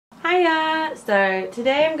Hiya! So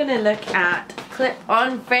today I'm going to look at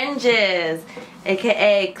clip-on fringes,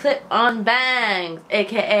 aka clip-on bangs,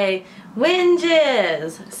 aka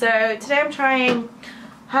winges. So today I'm trying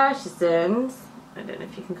Hairstyles, I don't know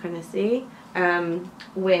if you can kind of see,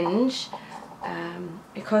 winge.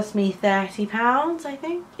 It cost me £30, I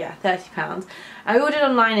think. Yeah, £30. I ordered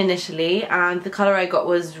online initially and the colour I got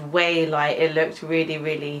was way light. It looked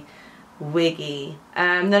really wiggy.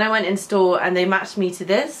 Then I went in store and they matched me to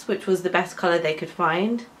this, which was the best colour they could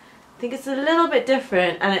find. I think it's a little bit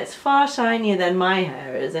different and it's far shinier than my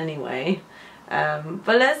hair is anyway. But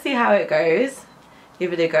let's see how it goes.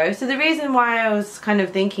 Give it a go. So the reason why I was kind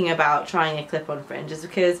of thinking about trying a clip-on fringe is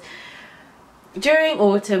because during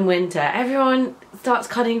autumn, winter, everyone starts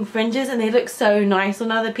cutting fringes and they look so nice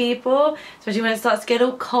on other people, especially when it starts to get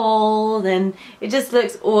all cold and it just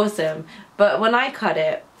looks awesome. But when I cut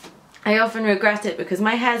it, I often regret it because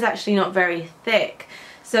my hair's actually not very thick.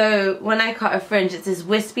 So when I cut a fringe, it's this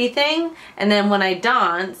wispy thing, and then when I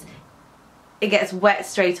dance, it gets wet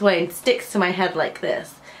straight away and sticks to my head like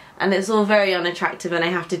this. And it's all very unattractive and I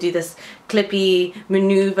have to do this clippy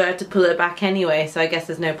maneuver to pull it back anyway, so I guess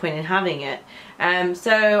there's no point in having it.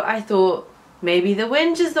 So I thought maybe the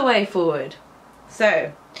winge is the way forward.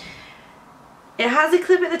 So it has a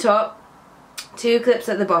clip at the top, 2 clips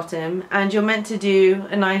at the bottom, and you're meant to do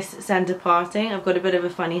a nice centre parting. I've got a bit of a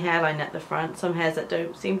funny hairline at the front, some hairs that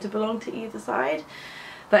don't seem to belong to either side.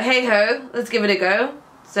 But hey ho, let's give it a go.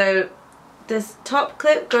 So this top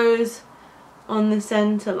clip goes on the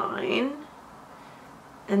centre line,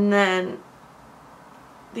 and then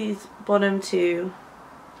these bottom 2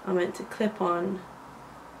 are meant to clip on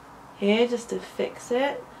here just to fix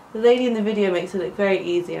it. The lady in the video makes it look very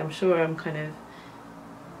easy. I'm sure I'm kind of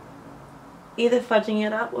either fudging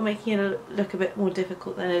it up or making it look a bit more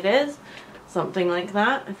difficult than it is. Something like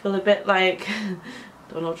that. I feel a bit like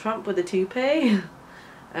Donald Trump with a toupee.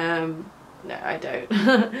 No, I don't.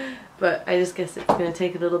 But I just guess it's going to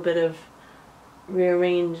take a little bit of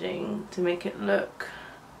rearranging to make it look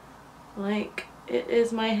like it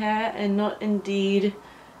is my hair and not indeed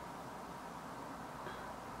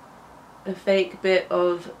a fake bit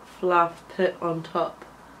of fluff put on top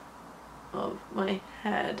of my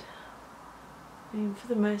head. I mean, for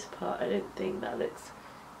the most part I don't think that looks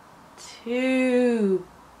too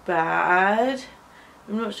bad.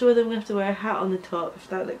 I'm not sure whether I'm going to have to wear a hat on the top if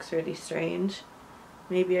that looks really strange.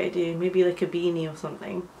 Maybe I do, maybe like a beanie or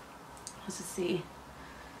something. Let's just see.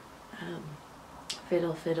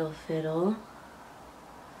 Fiddle, fiddle, fiddle.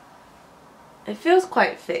 It feels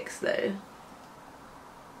quite fixed though.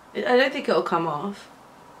 I don't think it'll come off.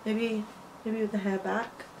 Maybe with the hair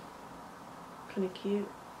back. Kind of cute.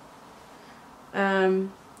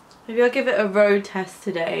 Maybe I'll give it a road test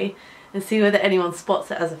today and see whether anyone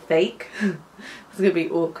spots it as a fake. It's gonna be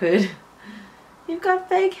awkward. You've got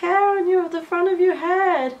fake hair on the front of your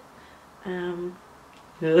head.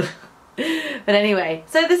 But anyway,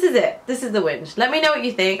 so this is it. This is the winge. Let me know what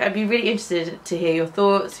you think. I'd be really interested to hear your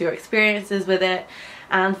thoughts, your experiences with it,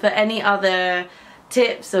 and for any other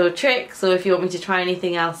tips or tricks, or if you want me to try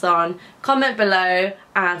anything else on, comment below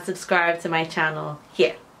and subscribe to my channel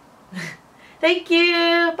here. Thank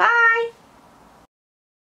you. Bye.